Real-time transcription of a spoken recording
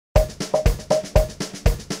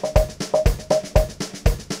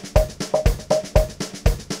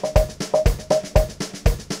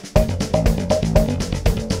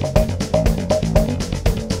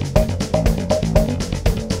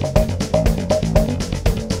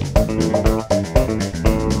We're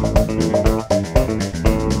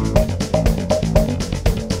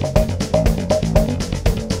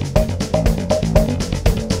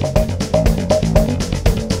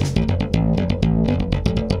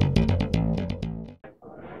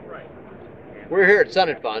here at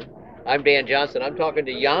Sun & Fun. I'm Dan Johnson. I'm talking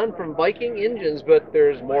to Jan from Viking Engines, but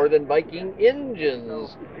there's more than Viking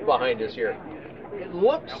Engines behind us here. It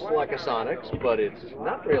looks like a Sonex, but it's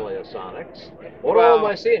not really a Sonex. What all am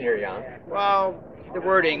I seeing here, Jan? Well, the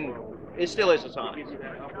wording, it still is a Sonex,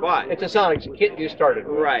 but it's a Sonex kit you started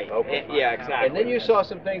with. Right. Okay. Yeah, exactly. And then you saw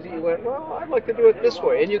some things that you went, well, I'd like to do it this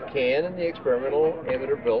way, and you can in the experimental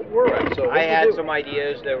amateur-built world. Right. So I had some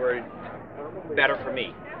ideas that were better for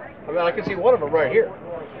me. I mean, I can see one of them right here.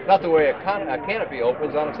 Not the way a canopy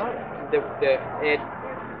opens on a Sonex. It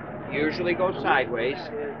usually goes sideways,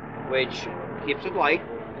 which keeps it light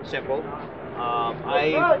and simple.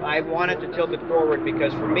 I wanted to tilt it forward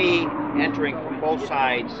because for me, entering from both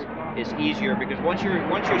sides is easier because once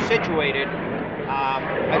you're situated,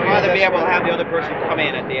 I'd rather be able to have the other person come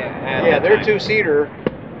in at the end. Yeah, they're two-seater,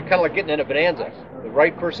 kind of like getting in a Bonanza. The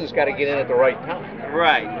right person's got to get in at the right time.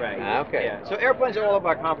 Right. Okay. Yeah. So airplanes are all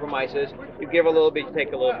about compromises. You give a little bit, you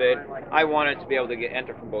take a little bit. I wanted to be able to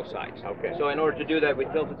enter from both sides. Okay. So in order to do that, we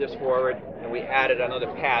tilted this forward and we added another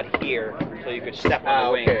pad here so you could step on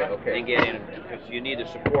the wing and get in because you need the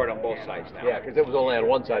support on both sides now. Yeah, because it was only on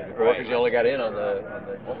one side before because you only got in on the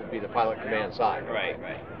what would be the pilot command side. Right.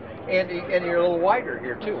 And you're a little wider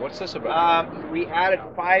here too. What's this about? We added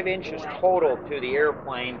 5 inches total to the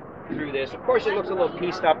airplane through this. Of course, it looks a little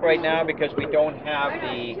pieced up right now because we don't have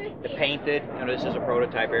the painted. You know, this is a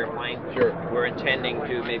prototype airplane. Sure. We're intending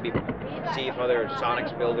to maybe see if other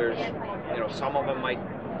Sonex builders, some of them might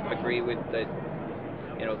agree with that.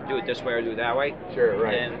 Do it this way or do it that way. Sure,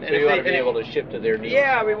 right. And so you want to be able to ship to their needs.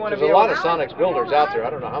 Yeah, we want to be able to. There's a lot of Sonex builders out there.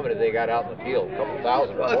 I don't know how many they got out in the field, a couple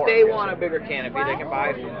thousand or more. Well, if they want a bigger canopy, they can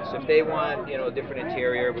buy from us. If they want, a different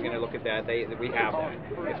interior, we're going to look at that. We have that.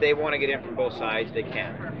 If they want to get in from both sides, they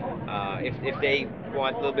can. If they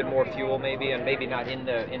want a little bit more fuel, maybe, and maybe not in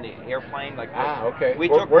the airplane, like okay.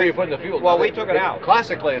 Where are you putting the fuel? Well, we took it out.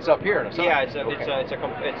 Classically, it's up here in a Sonex. Yeah, it's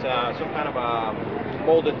some kind of a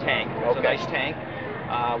molded tank. It's a nice tank.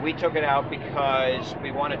 We took it out because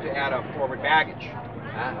we wanted to add a forward baggage.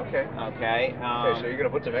 Okay. Okay. So you're going to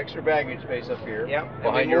put some extra baggage space up here. Yep.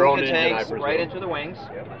 Behind your own engine, tanks I presume. right into the wings.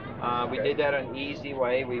 Yep. We did that an easy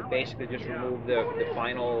way. We basically just removed the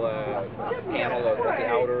final panel of the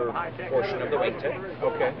outer portion of the wingtip.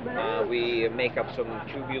 Okay. We make up some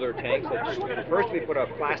tubular tanks. First, we put a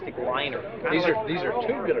plastic liner. These are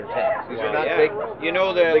tubular tanks. These are not big.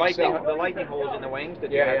 The lightning holes in the wings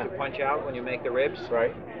that you have to punch out when you make the ribs.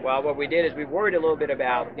 Right. Well, what we did is we worried a little bit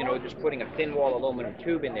about just putting a thin wall aluminum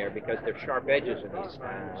tube in there because there's sharp edges in these.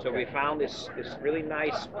 So we found this really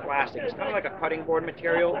nice plastic. It's kind of like a cutting board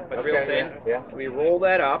material, but real thin. Yeah. We roll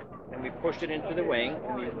that up and we pushed it into the wing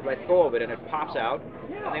and we let go of it and it pops out.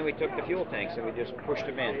 And then we took the fuel tanks and we just pushed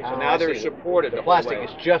them in. So now they're supported. The plastic is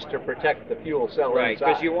just to protect the fuel cell inside. Right,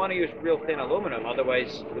 because you want to use real thin aluminum,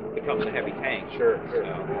 otherwise it becomes a heavy tank. Sure.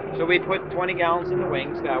 So we put 20 gallons in the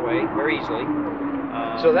wings that way, very easily.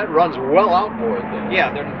 So that runs well outboard then.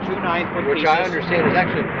 Yeah, they're 2 9-foot Which pieces. I understand is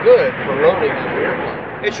actually good for loading on the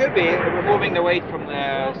airplane. It should be, removing the weight from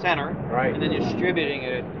the center, right, and then distributing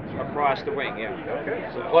it across the wing. Yeah. Okay.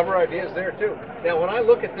 So clever ideas there too. Now, when I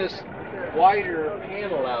look at this wider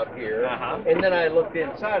panel out here, and then I looked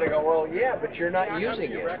inside, I go, well, yeah, but you're not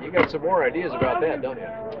using it. You got some more ideas about that, don't you?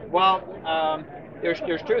 Well, there's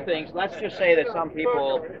 2 things. Let's just say that some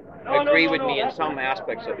people agree with me in some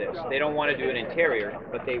aspects of this. They don't want to do an interior,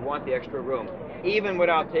 but they want the extra room. Even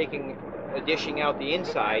without dishing out the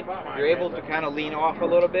inside, you're able to kind of lean off a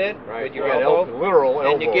little bit with your elbow, literal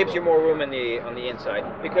elbow, and it gives you more room on the inside.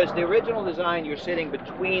 Because the original design, you're sitting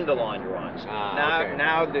between the longerons.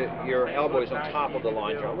 Now your elbow is on top of the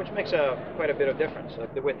longeron, which makes quite a bit of difference,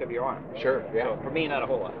 like the width of your arm. Sure. Yeah. So for me, not a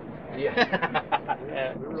whole lot.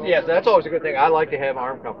 Yeah. Yes, that's always a good thing. I like to have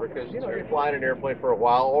arm comfort because you're flying an airplane for a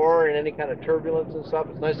while, or in any kind of turbulence and stuff.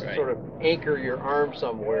 It's nice to sort of anchor your arm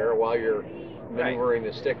somewhere while you're maneuvering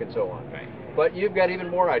the stick and so on. Right. But you've got even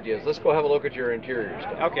more ideas. Let's go have a look at your interior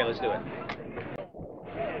stuff. Okay, let's do it.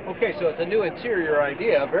 Okay, so it's a new interior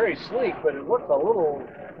idea, very sleek, but it looks a little.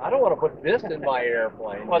 I don't want to put this in my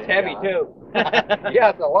airplane. Well, it's heavy too. Yeah,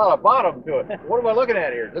 it's a lot of bottom to it. What am I looking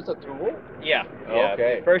at here? Is this a tool? Yeah.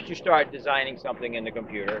 Okay. First you start designing something in the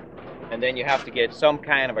computer, and then you have to get some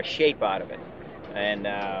kind of a shape out of it. And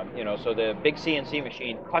you know, so the big CNC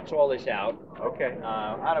machine cuts all this out. Okay.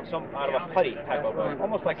 Out of a putty type of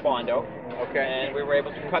almost like Bondo. Okay. And we were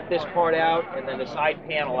able to cut this part out and then the side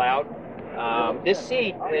panel out. This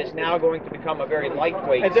seat is now going to become a very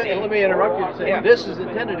lightweight seat. And let me interrupt you to say, this is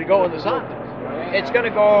intended to go in the Sonex. It's going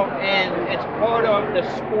to go in, it's part of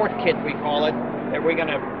the sport kit, we call it, that we're going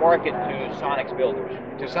to market to Sonex builders.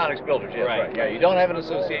 To Sonex builders, yes, right. Yeah, you don't have an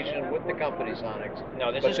association with the company Sonex.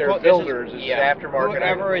 No, this but is they're builders. This is aftermarket.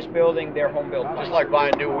 Whoever is building their home built. Just like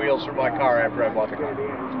buying new wheels for my car after I bought the car.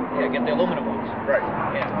 Yeah, get the aluminum ones. Right.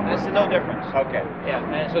 Yeah, this is no difference. Okay.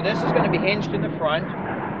 Yeah, and so this is going to be hinged in the front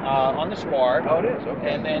on the spar. Oh, it is.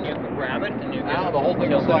 Okay. And then you can grab it and you can the whole thing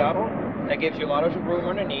tilt is it up. up. That gives you a lot of room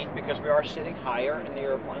underneath because we are sitting higher in the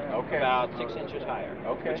airplane. Okay. About 6 inches higher.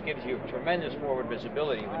 Okay. Which gives you tremendous forward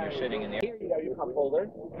visibility when you're sitting in the air. Here you got your cup holder.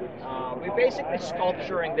 We're basically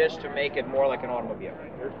sculpturing this to make it more like an automobile.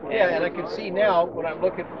 Yeah, and I can see now when I'm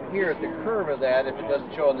looking from here at the curve of that, if it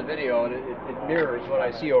doesn't show in the video, and it mirrors what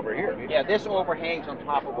I see over here. Yeah, this overhangs on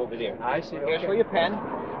top of over there. I see. Here's for your pen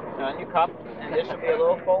on your cup, and this will be a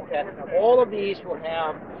little foam pen. All of these will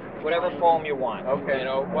have whatever foam you want. Okay. You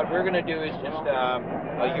know, what we're going to do is just a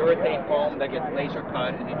urethane foam that gets laser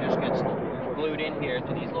cut, and it just gets glued in here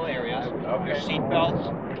to these little areas. Okay. Your seat belts.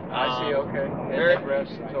 I see, okay. And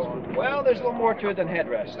headrests and so on. Well, there's a little more to it than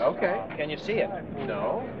headrests. Okay. Can you see it?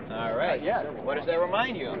 No. All right. Yeah. What does that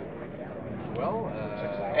remind you of? Well,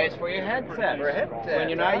 it's for your headset. For a headset. When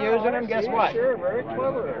you're not using them, guess what? Sure, very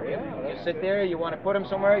clever. Yeah. You sit there, you want to put them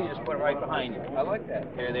somewhere, you just put them right behind you. I like that.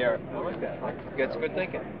 Here they are. I like that. That's good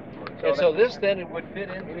thinking. So this then it would fit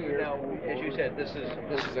into, now, as you said, this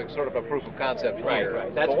is a sort of a proof of concept here.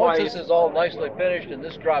 Right. That's but why once this is all nicely finished and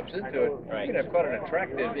this drops into it, right. you can have quite an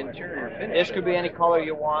attractive interior finish. This could be any color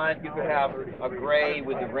you want. You could have a gray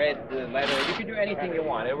with the red leather. You could do anything you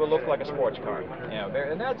want. It will look like a sports car.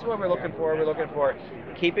 And that's what we're looking for. We're looking for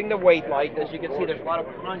keeping the weight light. As you can see, there's a lot of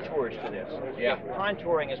contours to this. Yeah.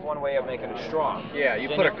 Contouring is one way of making it strong. Yeah, you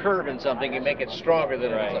put a curve in something, you make it stronger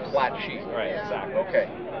than if it's a flat sheet. Right, exactly. Okay.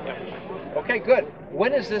 Yeah. Okay, good.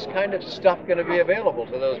 When is this kind of stuff going to be available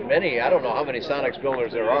to those many, I don't know how many Sonex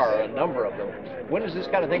builders there are, a number of them. When is this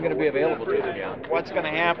kind of thing going to be available to them, John? What's going to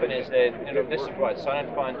happen is that, this is what, Sun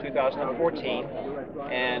and Fun 2014,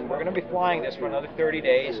 and we're going to be flying this for another 30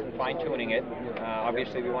 days and fine-tuning it.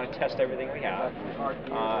 Obviously, we want to test everything we have.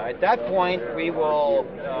 At that point, we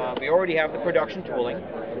already have the production tooling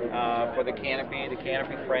for the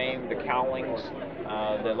canopy frame, the cowlings,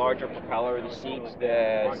 the larger propeller, the seats,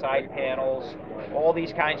 the side panels, all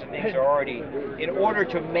these kinds of things are already, in order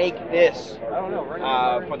to make this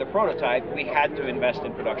for the prototype, we had to invest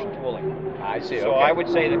in production tooling. I see. So okay. I would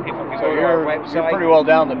say that people can go to our website. You're pretty well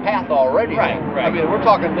down the path already. Right. I mean, we're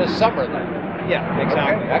talking this summer then. Yeah,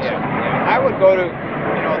 exactly. Okay, excellent. Yeah. I would go to,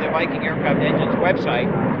 the Viking Aircraft Engines website,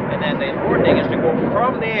 and then the important thing is to go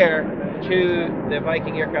from there to the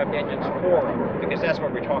Viking Aircraft Engines forum, because that's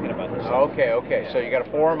what we're talking about this. Okay. So you got a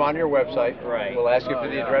forum on your website. Right. We'll ask you for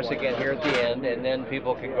the address again here at the end, and then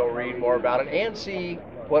people can go read more about it and see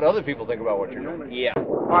what other people think about what you're doing. Yeah.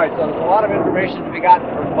 All right, so there's a lot of information to be gotten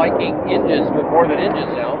from Viking Engines, but more than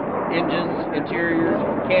engines now. Engines, interiors,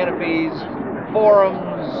 canopies,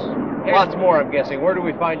 forums, lots more, I'm guessing. Where do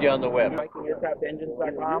we find you on the web?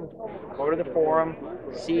 VikingAircraftEngines.com. Go to the forum,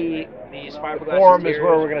 see these fiberglass The forum interiors. is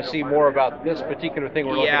where we're going to see more about this particular thing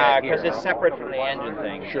we're looking at here. Yeah, because it's separate from the engine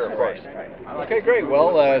thing. Sure, of course. Right. Okay, great.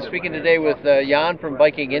 Well, speaking today with Jan from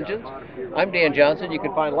Viking Engines, I'm Dan Johnson. You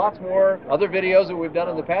can find lots more other videos that we've done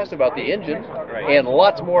in the past about the engine, and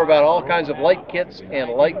lots more about all kinds of light kits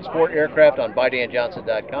and light sport aircraft on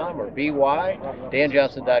bydanjohnson.com or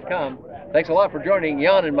bydanjohnson.com. Thanks a lot for joining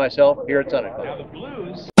Jan and myself here at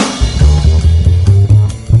Sonex.